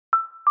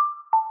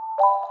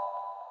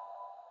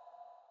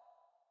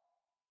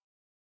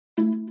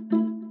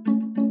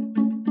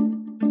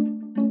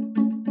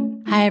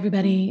Hi,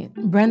 everybody.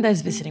 Brenda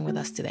is visiting with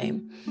us today.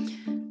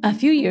 A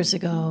few years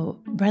ago,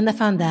 Brenda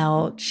found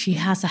out she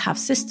has a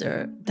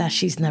half-sister that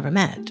she's never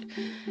met.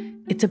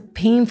 It's a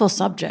painful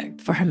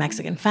subject for her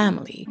Mexican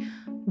family,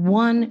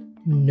 one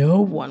no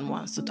one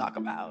wants to talk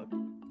about.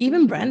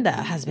 Even Brenda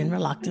has been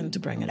reluctant to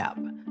bring it up.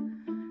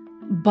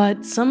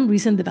 But some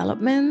recent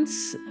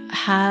developments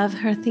have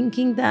her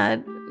thinking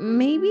that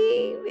maybe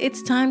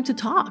it's time to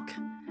talk,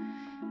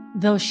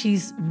 though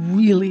she's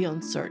really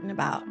uncertain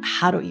about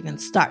how to even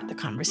start the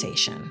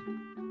conversation.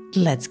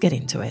 Let's get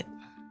into it.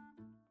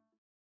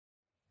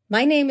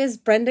 My name is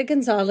Brenda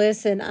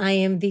Gonzalez, and I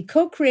am the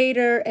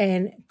co-creator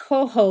and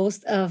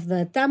co-host of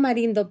the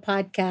Tamarindo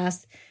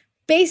podcast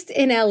based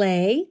in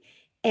LA.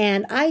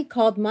 And I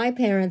called my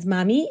parents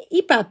Mami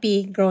y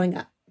Papi growing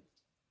up.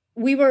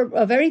 We were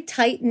a very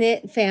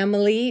tight-knit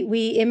family.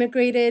 We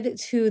immigrated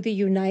to the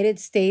United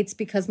States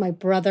because my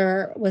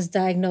brother was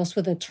diagnosed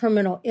with a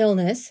terminal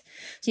illness.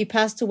 He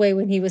passed away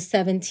when he was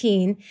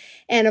 17.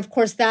 And of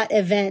course, that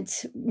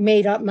event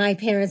made up my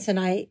parents and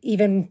I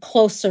even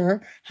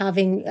closer,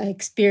 having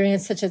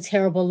experienced such a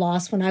terrible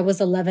loss when I was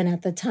 11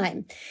 at the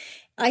time.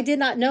 I did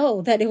not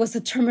know that it was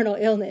a terminal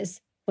illness.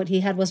 What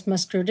he had was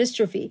muscular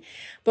dystrophy.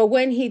 But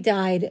when he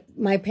died,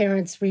 my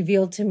parents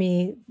revealed to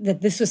me that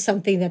this was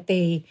something that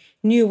they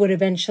knew would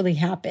eventually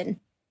happen.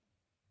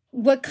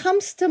 What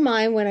comes to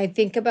mind when I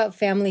think about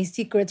family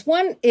secrets,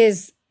 one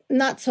is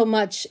not so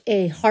much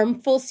a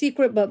harmful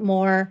secret, but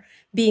more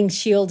being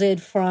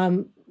shielded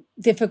from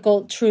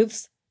difficult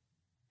truths.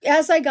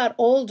 As I got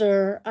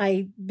older,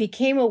 I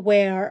became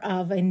aware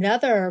of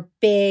another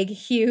big,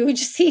 huge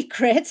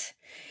secret.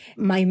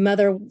 My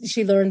mother,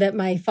 she learned that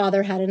my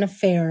father had an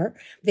affair.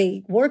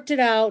 They worked it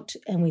out,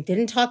 and we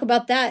didn't talk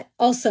about that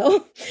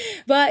also.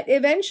 But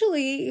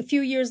eventually, a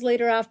few years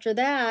later after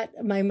that,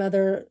 my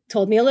mother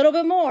told me a little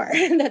bit more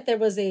that there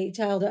was a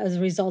child as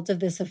a result of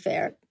this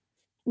affair.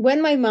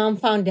 When my mom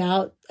found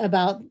out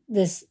about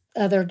this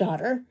other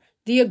daughter,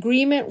 the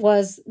agreement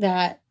was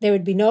that there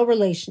would be no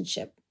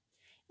relationship.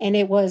 And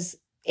it was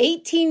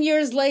 18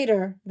 years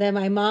later that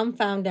my mom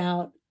found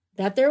out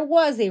that there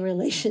was a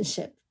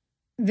relationship.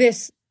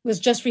 This was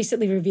just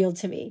recently revealed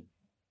to me.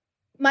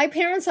 My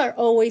parents are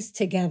always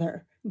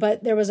together,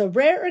 but there was a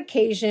rare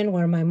occasion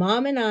where my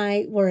mom and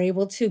I were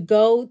able to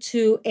go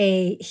to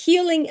a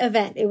healing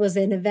event. It was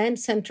an event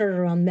centered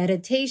around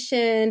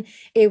meditation.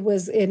 It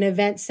was an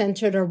event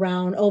centered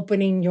around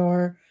opening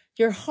your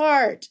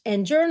heart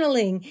and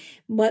journaling.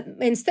 But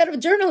instead of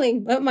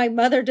journaling, what my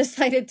mother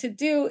decided to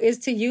do is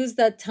to use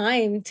that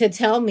time to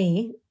tell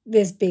me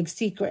this big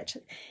secret.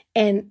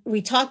 And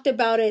we talked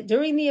about it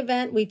during the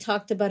event. We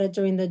talked about it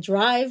during the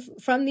drive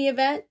from the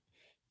event.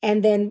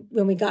 And then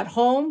when we got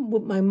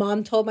home, my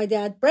mom told my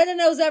dad, Brenda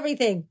knows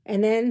everything.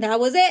 And then that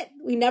was it.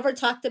 We never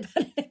talked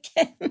about it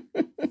again.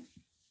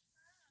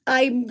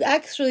 I'm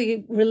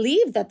actually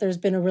relieved that there's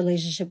been a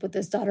relationship with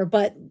this daughter,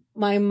 but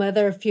my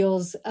mother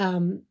feels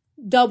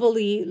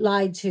doubly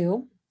lied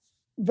to.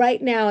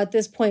 Right now, at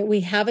this point,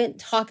 we haven't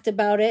talked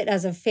about it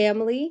as a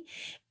family.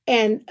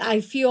 And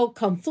I feel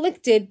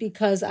conflicted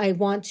because I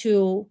want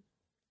to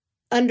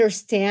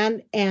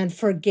understand and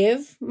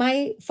forgive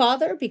my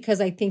father because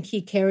I think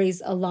he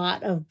carries a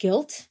lot of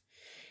guilt.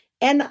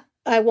 And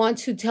I want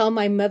to tell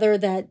my mother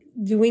that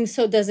doing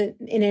so doesn't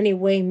in any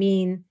way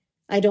mean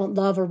I don't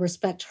love or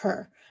respect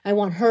her. I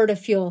want her to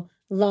feel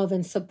loved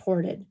and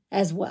supported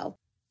as well.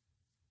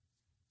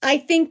 I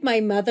think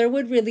my mother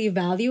would really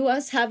value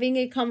us having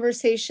a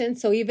conversation.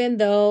 So even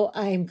though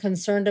I'm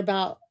concerned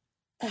about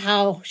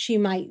how she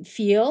might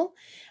feel,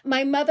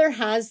 my mother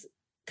has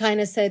kind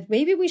of said,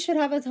 maybe we should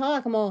have a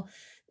talk. I'm all,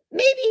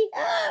 maybe,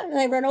 and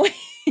I run away.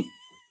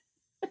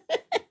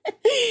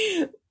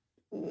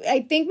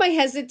 I think my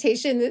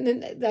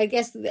hesitation, I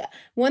guess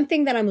one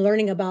thing that I'm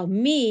learning about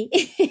me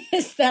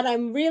is that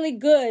I'm really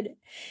good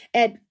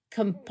at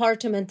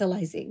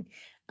compartmentalizing.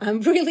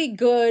 I'm really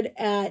good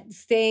at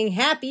staying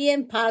happy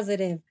and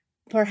positive.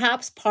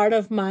 Perhaps part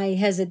of my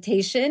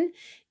hesitation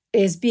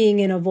is being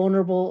in a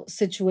vulnerable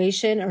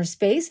situation or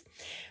space.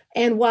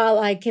 And while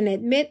I can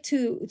admit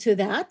to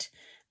that,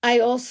 I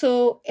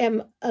also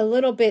am a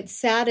little bit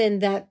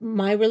saddened that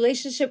my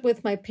relationship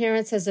with my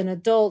parents as an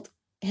adult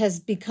has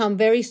become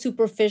very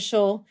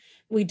superficial.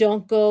 We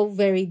don't go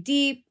very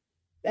deep.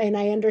 And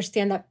I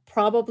understand that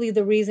probably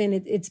the reason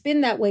it's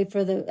been that way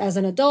as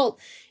an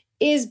adult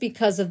is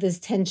because of this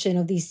tension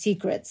of these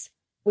secrets.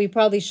 We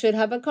probably should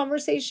have a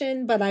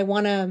conversation, but I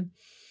want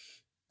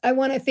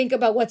to think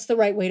about what's the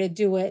right way to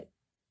do it.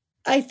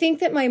 I think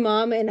that my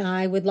mom and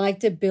I would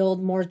like to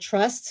build more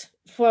trust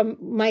from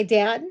my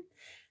dad.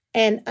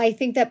 And I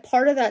think that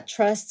part of that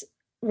trust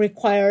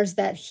requires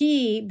that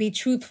he be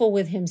truthful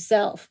with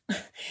himself.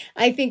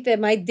 I think that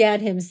my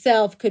dad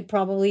himself could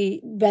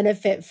probably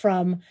benefit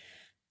from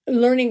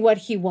learning what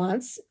he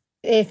wants.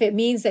 If it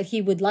means that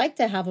he would like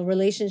to have a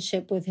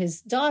relationship with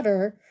his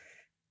daughter,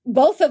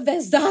 both of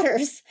his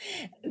daughters,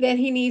 then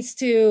he needs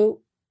to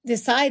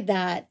decide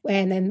that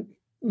and then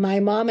my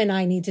mom and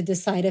I need to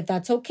decide if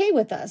that's okay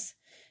with us.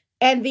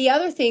 And the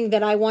other thing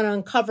that I want to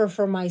uncover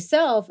for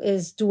myself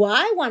is, do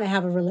I want to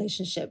have a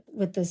relationship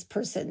with this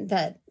person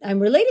that I'm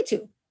related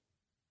to?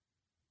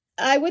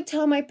 I would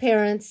tell my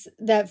parents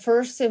that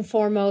first and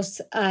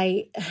foremost,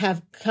 I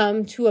have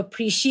come to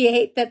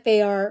appreciate that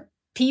they are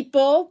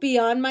people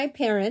beyond my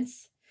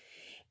parents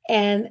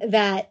and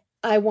that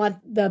I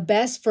want the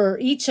best for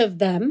each of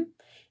them.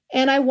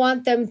 And I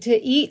want them to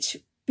each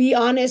be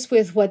honest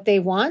with what they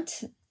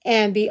want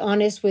and be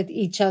honest with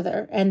each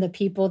other and the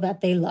people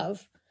that they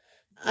love.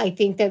 I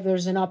think that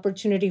there's an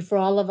opportunity for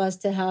all of us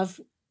to have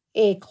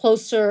a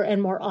closer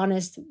and more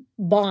honest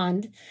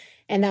bond,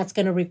 and that's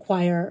going to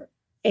require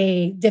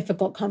a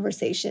difficult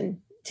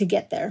conversation to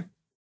get there.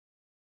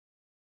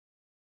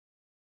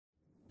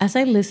 As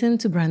I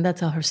listened to Brenda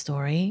tell her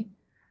story,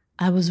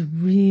 I was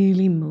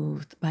really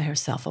moved by her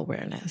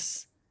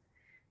self-awareness.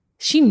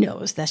 She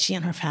knows that she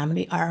and her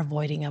family are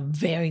avoiding a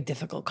very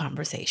difficult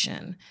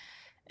conversation.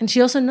 And she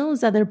also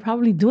knows that they're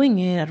probably doing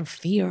it out of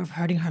fear of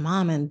hurting her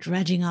mom and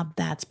dredging up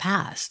Dad's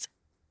past.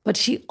 But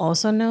she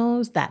also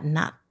knows that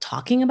not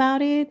talking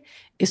about it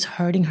is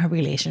hurting her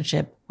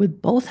relationship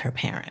with both her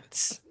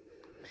parents.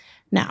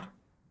 Now,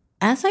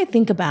 as I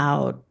think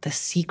about the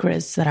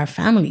secrets that our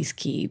families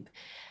keep,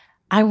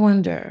 I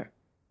wonder,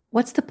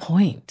 what's the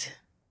point?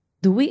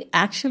 Do we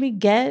actually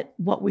get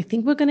what we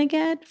think we're going to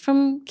get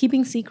from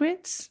keeping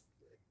secrets?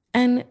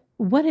 And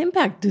what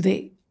impact do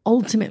they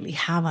ultimately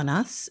have on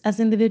us as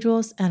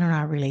individuals and on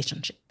our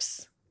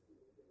relationships?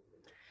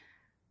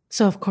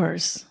 So, of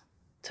course,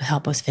 to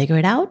help us figure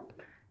it out,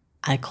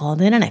 I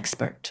called in an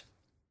expert.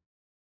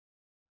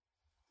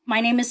 My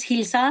name is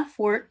Hilsa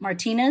Fort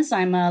Martinez.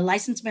 I'm a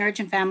licensed marriage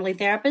and family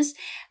therapist.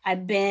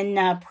 I've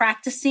been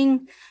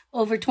practicing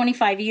over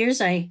 25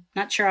 years. I'm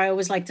not sure I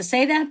always like to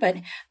say that, but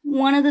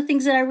one of the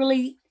things that I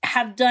really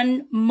have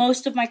done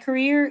most of my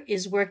career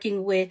is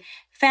working with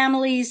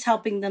families,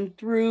 helping them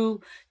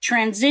through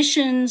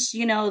transitions,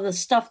 the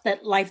stuff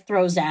that life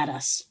throws at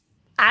us.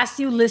 As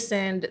you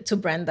listened to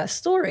Brenda's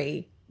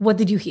story, what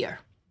did you hear?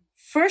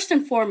 First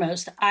and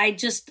foremost, I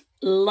just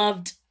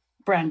loved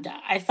Brenda.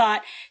 I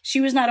thought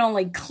she was not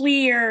only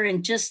clear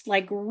and just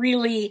like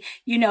really,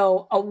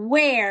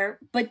 aware,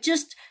 but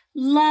just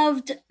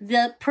loved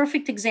the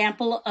perfect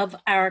example of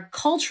our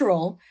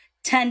cultural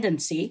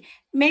tendency.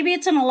 Maybe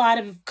it's in a lot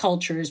of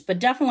cultures, but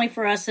definitely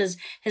for us as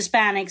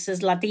Hispanics,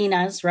 as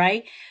Latinas,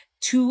 right?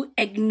 To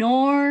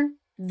ignore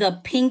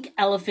the pink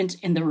elephant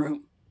in the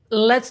room.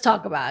 Let's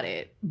talk about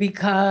it,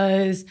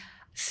 because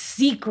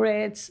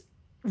secrets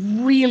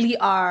really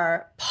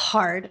are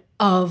part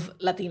of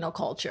Latino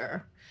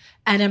culture.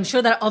 And I'm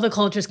sure that other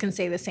cultures can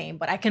say the same,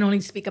 but I can only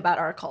speak about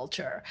our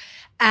culture.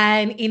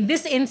 And in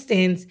this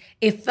instance,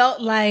 it felt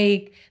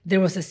like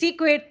there was a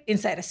secret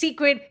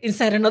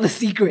inside another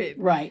secret.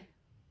 Right.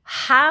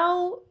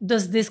 How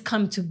does this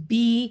come to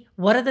be?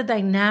 What are the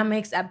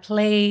dynamics at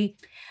play?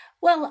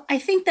 Well, I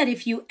think that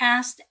if you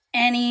asked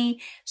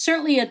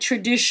certainly a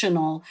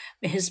traditional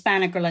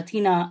Hispanic or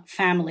Latina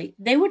family,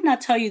 they would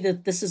not tell you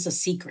that this is a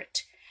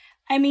secret.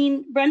 I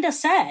mean, Brenda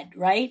said,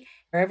 right?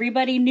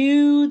 Everybody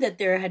knew that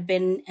there had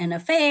been an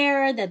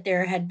affair, that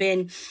there had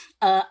been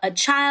a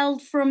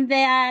child from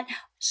that.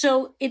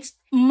 So it's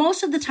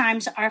most of the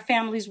times our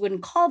families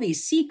wouldn't call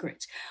these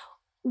secrets.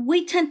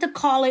 We tend to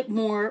call it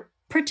more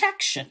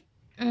protection.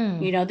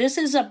 This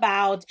is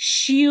about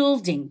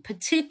shielding,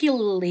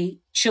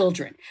 particularly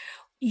children.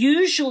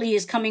 Usually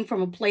is coming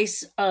from a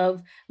place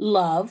of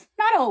love,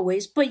 not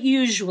always, but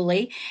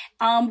usually.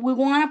 We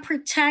want to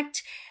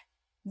protect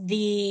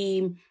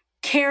the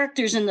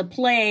characters in the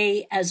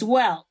play as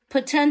well.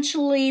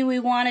 Potentially, we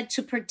wanted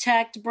to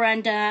protect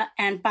Brenda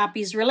and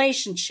Papi's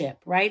relationship,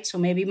 right? So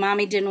maybe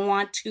Mommy didn't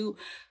want to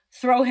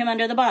throw him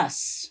under the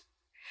bus.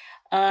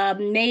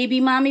 Maybe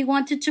Mommy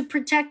wanted to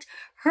protect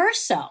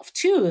herself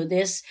too.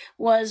 This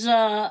was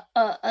a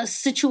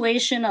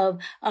situation of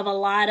a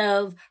lot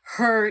of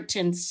hurt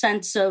and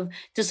sense of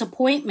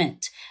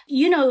disappointment.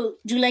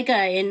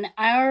 Juleka, in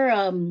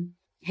our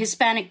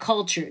Hispanic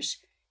cultures,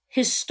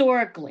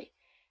 historically,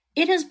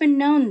 it has been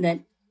known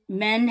that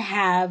men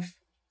have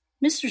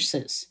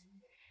mistresses,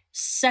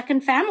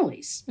 second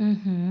families.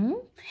 Mm-hmm.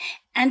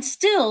 And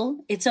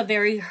still, it's a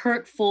very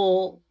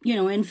hurtful,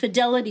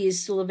 infidelity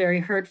is still a very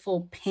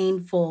hurtful,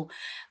 painful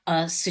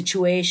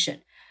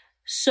situation.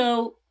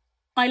 So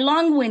my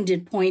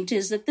long-winded point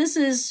is that this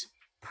is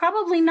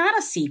probably not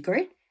a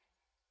secret,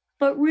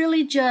 but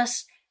really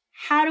just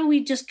how do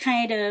we just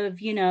kind of,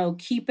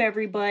 keep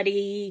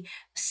everybody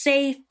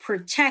safe,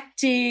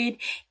 protected,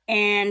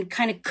 and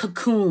kind of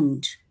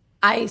cocooned?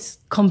 I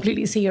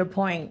completely see your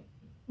point,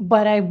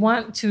 but I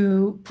want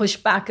to push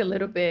back a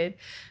little bit,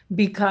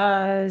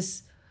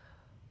 because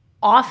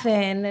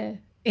often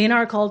in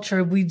our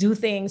culture, we do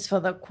things for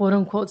the quote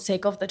unquote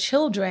sake of the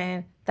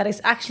children that is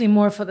actually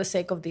more for the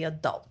sake of the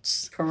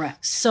adults.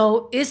 Correct.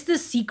 So is the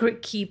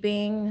secret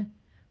keeping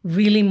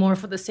really more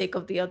for the sake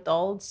of the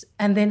adults?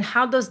 And then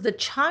how does the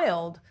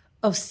child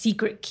of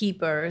secret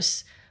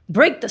keepers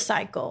break the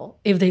cycle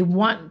if they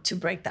want to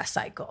break that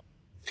cycle?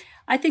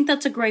 I think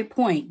that's a great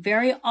point.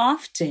 Very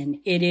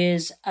often it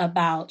is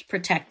about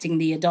protecting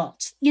the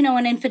adults. You know,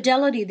 in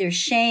infidelity, there's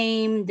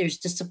shame, there's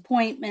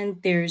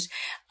disappointment, there's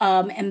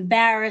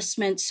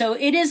embarrassment. So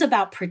it is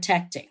about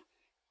protecting.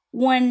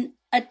 When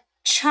a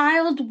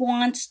child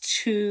wants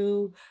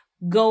to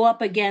go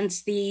up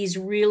against these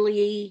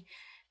really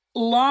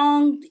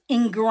long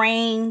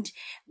ingrained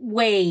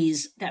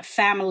ways that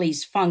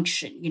families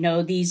function, you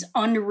know, these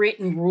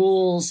unwritten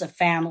rules of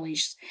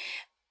families,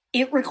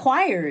 it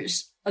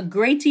requires a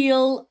great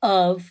deal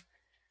of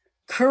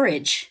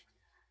courage.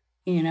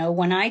 You know,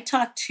 when I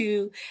talk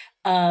to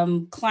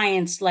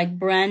clients like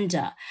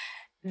Brenda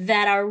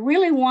that are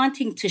really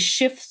wanting to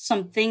shift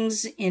some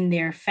things in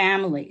their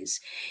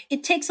families,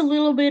 it takes a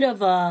little bit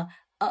of a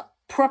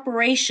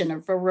preparation,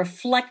 of a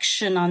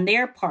reflection on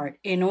their part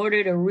in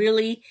order to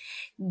really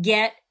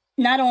get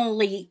not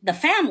only the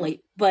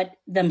family, but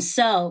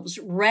themselves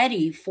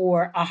ready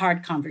for a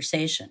hard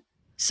conversation.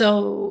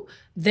 So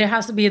there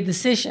has to be a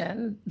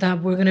decision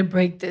that we're going to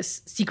break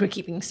this secret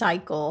keeping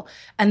cycle.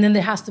 And then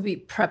there has to be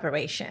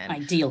preparation.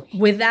 Ideally.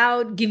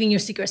 Without giving your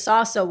secret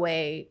sauce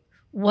away,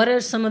 what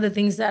are some of the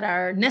things that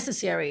are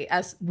necessary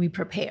as we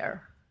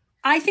prepare?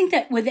 I think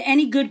that with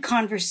any good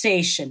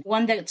conversation,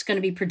 one that's going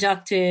to be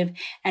productive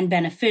and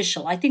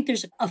beneficial, I think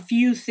there's a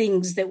few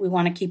things that we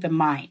want to keep in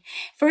mind.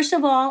 First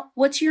of all,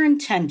 what's your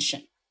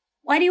intention?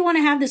 Why do you want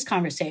to have this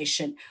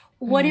conversation?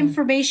 What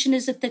information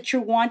is it that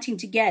you're wanting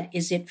to get?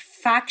 Is it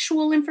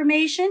factual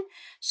information?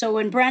 So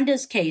in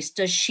Brenda's case,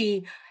 does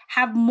she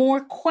have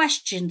more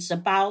questions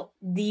about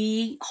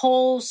the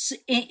whole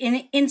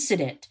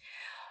incident?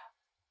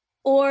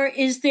 Or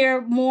is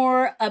there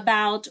more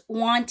about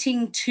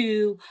wanting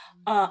to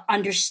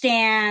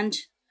understand,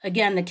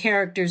 again, the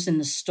characters in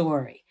the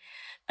story?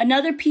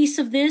 Another piece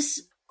of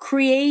this,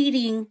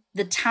 creating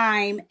the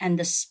time and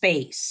the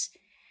space.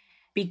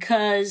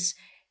 Because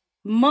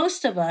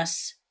most of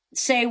us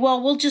say,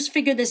 well, we'll just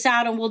figure this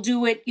out and we'll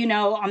do it, you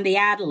know, on the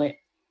ad lib.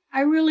 I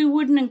really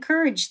wouldn't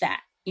encourage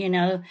that. You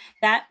know,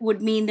 that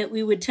would mean that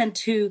we would tend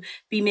to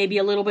be maybe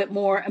a little bit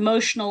more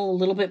emotional, a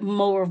little bit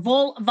more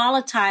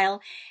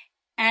volatile,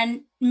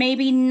 and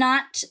maybe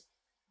not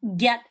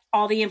get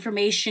all the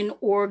information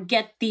or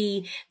get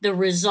the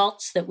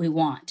results that we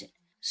want.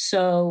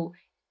 So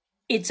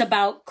it's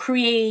about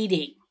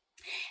creating.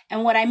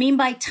 And what I mean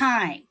by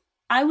time,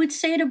 I would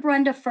say to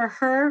Brenda, for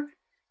her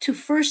to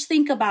first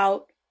think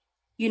about,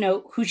 you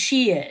know, who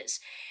she is.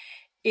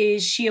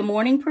 Is she a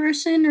morning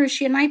person or is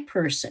she a night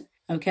person?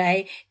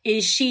 Okay.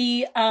 Is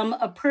she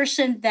a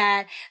person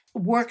that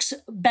works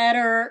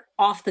better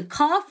off the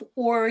cuff,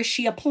 or is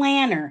she a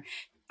planner?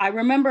 I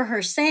remember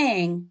her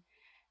saying,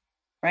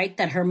 right,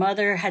 that her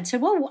mother had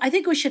said, well, I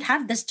think we should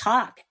have this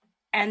talk.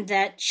 And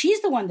that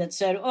she's the one that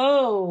said,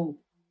 oh,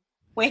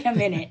 wait a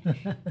minute.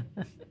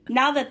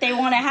 Now that they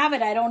want to have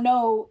it, I don't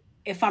know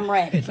if I'm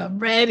ready. If I'm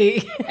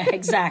ready.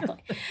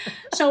 Exactly.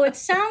 So it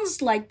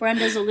sounds like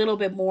Brenda's a little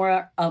bit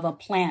more of a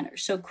planner.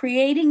 So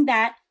creating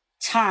that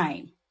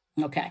time.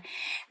 Okay.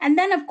 And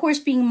then, of course,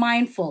 being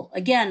mindful.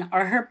 Again,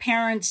 are her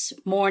parents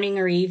morning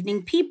or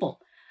evening people?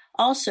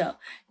 Also,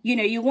 you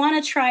know, you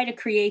want to try to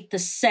create the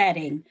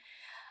setting.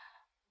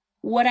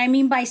 What I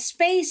mean by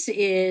space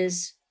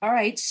is, all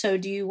right, so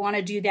do you want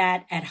to do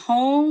that at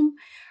home,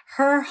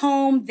 her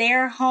home,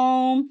 their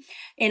home,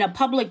 in a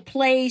public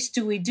place?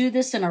 Do we do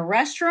this in a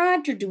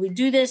restaurant, or do we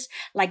do this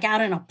like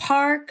out in a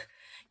park?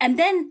 And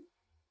then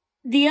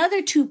the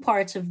other two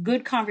parts of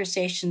good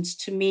conversations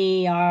to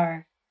me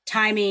are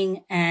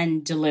timing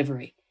and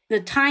delivery.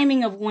 The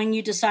timing of when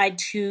you decide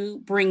to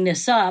bring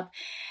this up.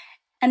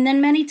 And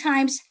then many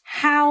times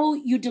how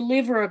you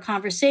deliver a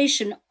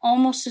conversation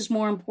almost is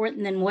more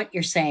important than what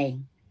you're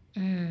saying.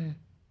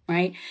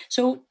 Right?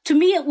 So to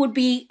me, it would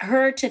be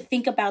her to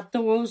think about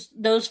those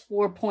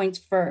 4 points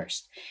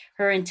first.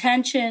 Her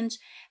intentions,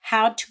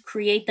 how to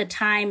create the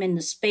time and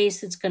the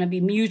space that's going to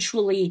be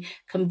mutually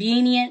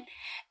convenient,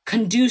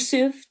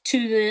 conducive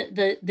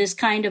to this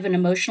kind of an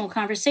emotional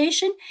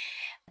conversation,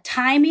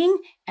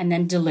 timing, and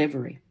then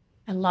delivery.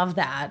 I love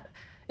that.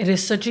 It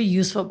is such a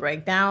useful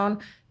breakdown.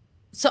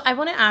 So I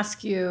want to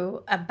ask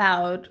you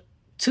about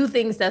two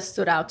things that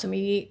stood out to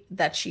me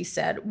that she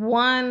said.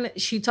 One,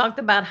 she talked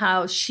about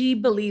how she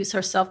believes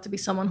herself to be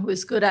someone who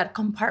is good at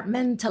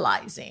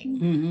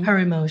compartmentalizing her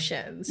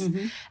emotions.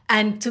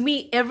 And to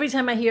me, every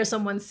time I hear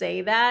someone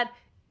say that,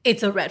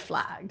 it's a red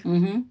flag.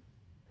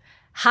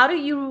 How do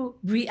you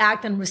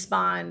react and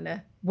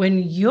respond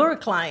when your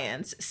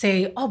clients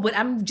say, oh, but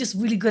I'm just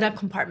really good at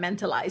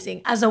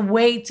compartmentalizing, as a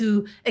way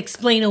to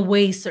explain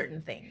away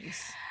certain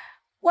things?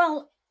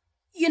 Well,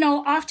 you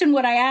know, often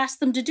what I ask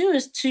them to do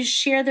is to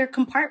share their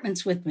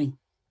compartments with me.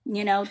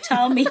 You know,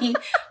 tell me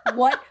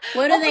what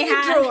do they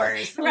have?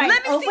 Drawers. Right.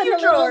 Let me Open see your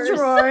the little drawers.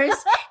 drawers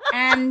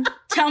and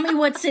tell me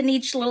what's in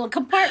each little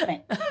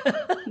compartment.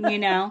 You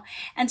know,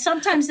 and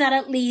sometimes that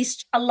at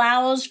least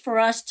allows for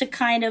us to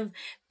kind of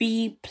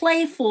be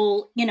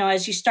playful, you know,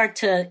 as you start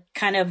to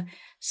kind of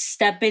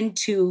step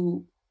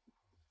into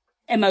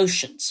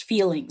emotions,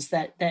 feelings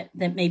that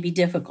may be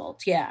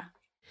difficult. Yeah.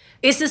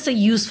 Is this a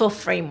useful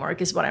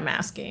framework is what I'm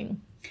asking.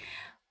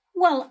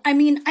 Well, I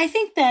mean, I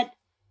think that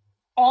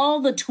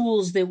all the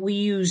tools that we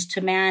use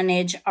to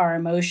manage our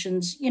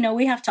emotions,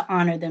 we have to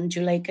honor them,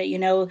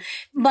 Juleka,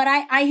 but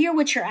I hear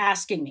what you're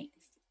asking me.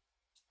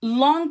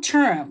 Long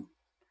term,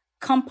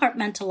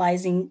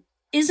 compartmentalizing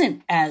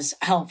isn't as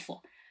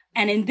helpful.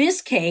 And in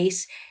this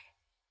case,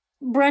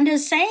 Brenda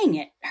is saying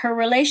it. Her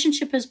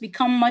relationship has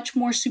become much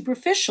more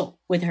superficial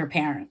with her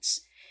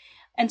parents.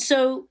 And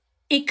so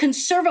it can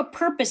serve a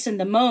purpose in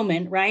the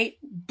moment, right?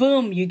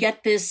 Boom, you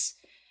get this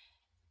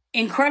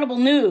incredible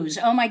news.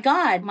 Oh my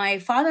God, my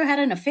father had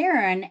an affair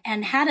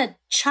and had a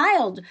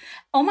child.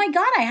 Oh my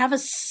God, I have a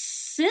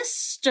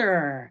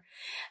sister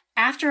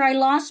after I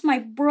lost my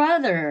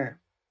brother.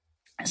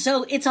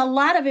 So it's a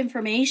lot of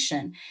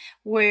information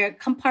where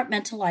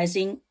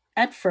compartmentalizing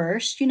at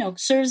first,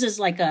 serves as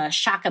like a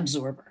shock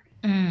absorber,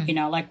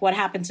 like what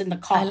happens in the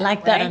car. I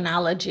like that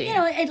analogy.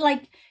 It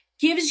like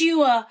gives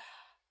you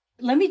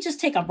let me just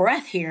take a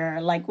breath here.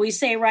 Like we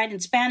say right in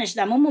Spanish,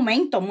 dame un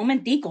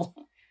momentico.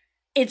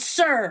 It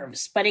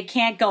serves, but it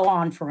can't go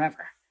on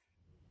forever.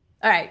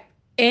 All right.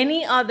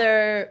 Any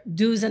other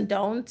do's and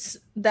don'ts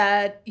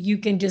that you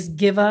can just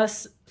give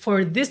us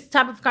for this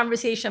type of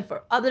conversation,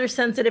 for other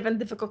sensitive and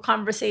difficult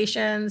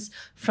conversations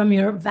from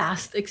your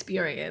vast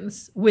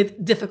experience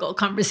with difficult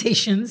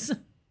conversations?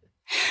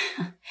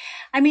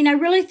 I mean, I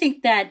really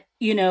think that,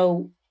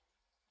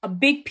 a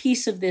big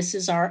piece of this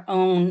is our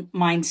own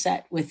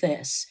mindset with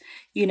this,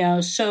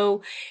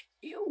 so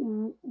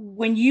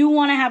when you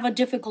want to have a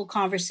difficult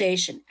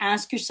conversation,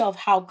 ask yourself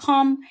how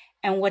come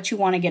and what you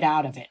want to get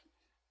out of it.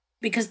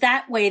 Because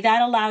that way,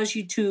 that allows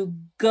you to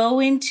go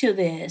into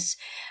this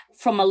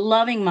from a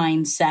loving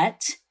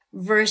mindset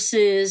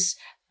versus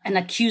an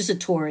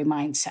accusatory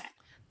mindset.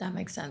 That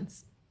makes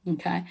sense.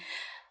 Okay.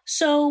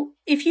 So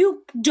if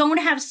you don't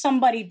have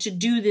somebody to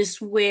do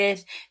this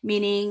with,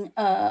 meaning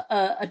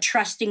a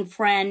trusting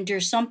friend or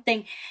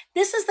something,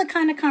 this is the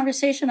kind of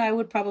conversation I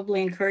would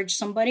probably encourage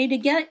somebody to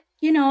get,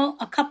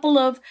 a couple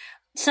of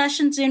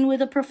sessions in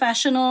with a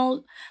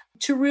professional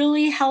to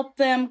really help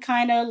them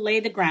kind of lay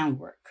the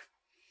groundwork.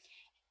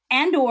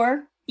 And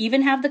or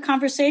even have the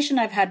conversation.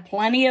 I've had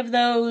plenty of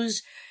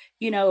those,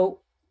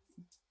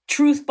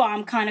 truth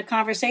bomb kind of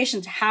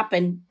conversations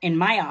happen in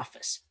my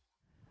office.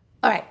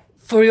 All right.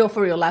 For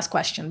real, last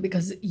question,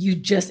 because you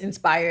just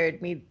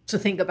inspired me to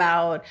think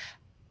about,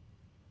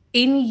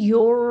 in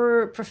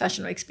your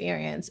professional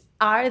experience,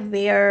 are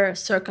there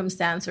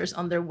circumstances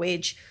under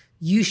which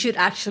you should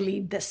actually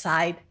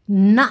decide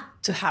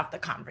not to have the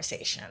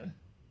conversation?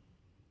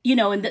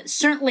 And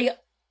certainly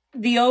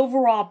the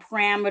overall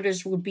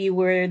parameters would be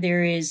where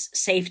there is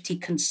safety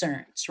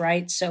concerns,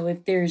 right? So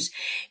if there's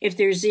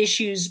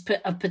issues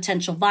of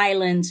potential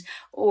violence,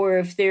 or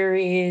if there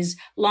is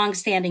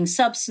longstanding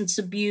substance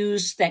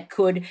abuse that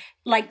could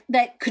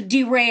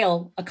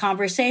derail a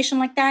conversation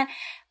like that,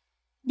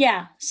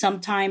 yeah,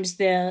 sometimes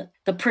the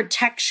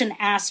protection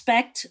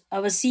aspect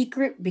of a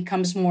secret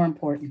becomes more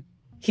important.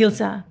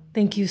 Hilsa,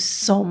 thank you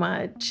so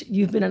much.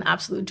 You've been an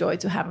absolute joy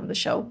to have on the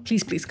show.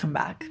 Please come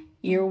back.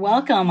 You're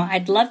welcome.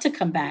 I'd love to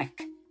come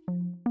back.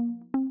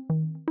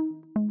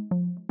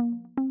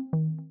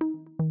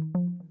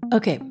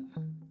 Okay,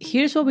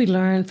 here's what we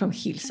learned from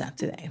Hilsa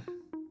today.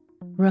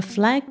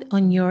 Reflect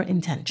on your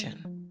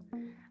intention.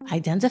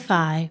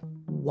 Identify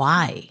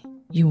why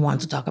you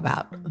want to talk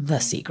about the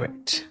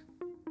secret.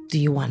 Do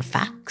you want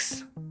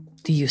facts?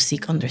 Do you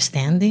seek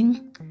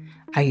understanding?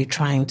 Are you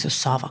trying to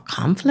solve a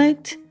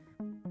conflict?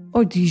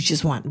 Or do you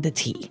just want the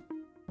tea?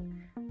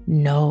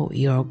 Know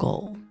your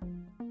goal.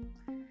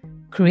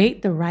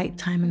 Create the right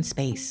time and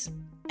space.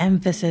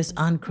 Emphasis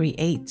on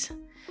create.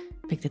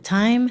 Pick the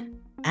time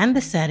and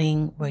the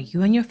setting where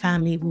you and your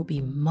family will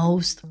be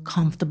most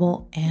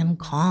comfortable and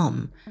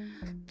calm.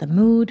 The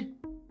mood,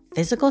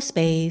 physical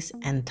space,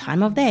 and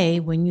time of day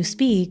when you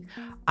speak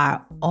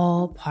are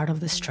all part of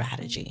the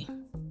strategy.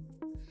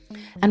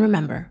 And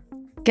remember,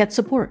 get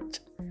support.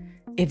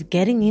 If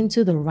getting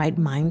into the right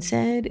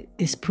mindset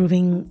is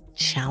proving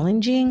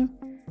challenging,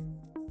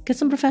 get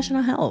some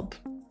professional help.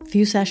 A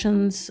few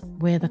sessions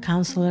with a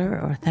counselor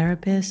or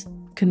therapist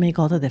can make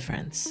all the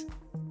difference.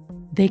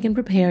 They can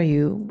prepare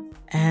you,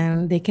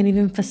 and they can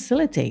even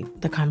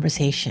facilitate the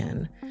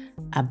conversation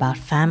about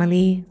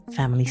family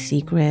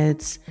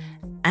secrets,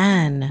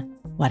 and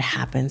what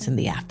happens in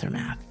the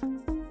aftermath.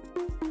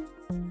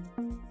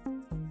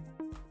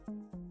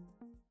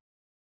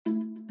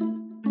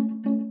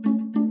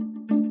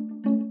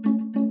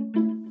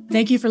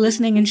 Thank you for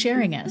listening and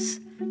sharing us.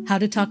 How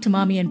to Talk to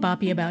Mommy and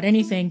Papi About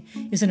Anything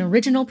is an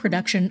original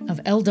production of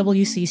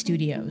LWC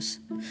Studios.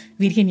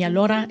 Virginia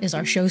Lora is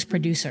our show's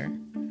producer.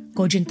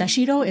 Kojin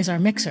Tashiro is our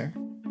mixer.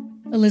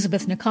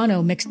 Elizabeth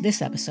Nakano mixed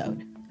this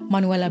episode.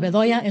 Manuela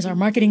Bedoya is our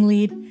marketing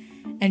lead.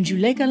 And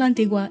Juleka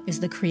Lantigua is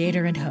the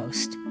creator and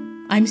host.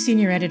 I'm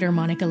senior editor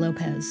Monica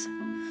Lopez.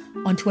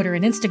 On Twitter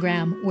and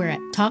Instagram, we're at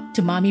Talk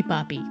to Mommy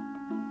Papi.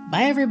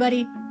 Bye,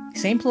 everybody.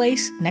 Same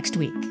place next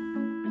week.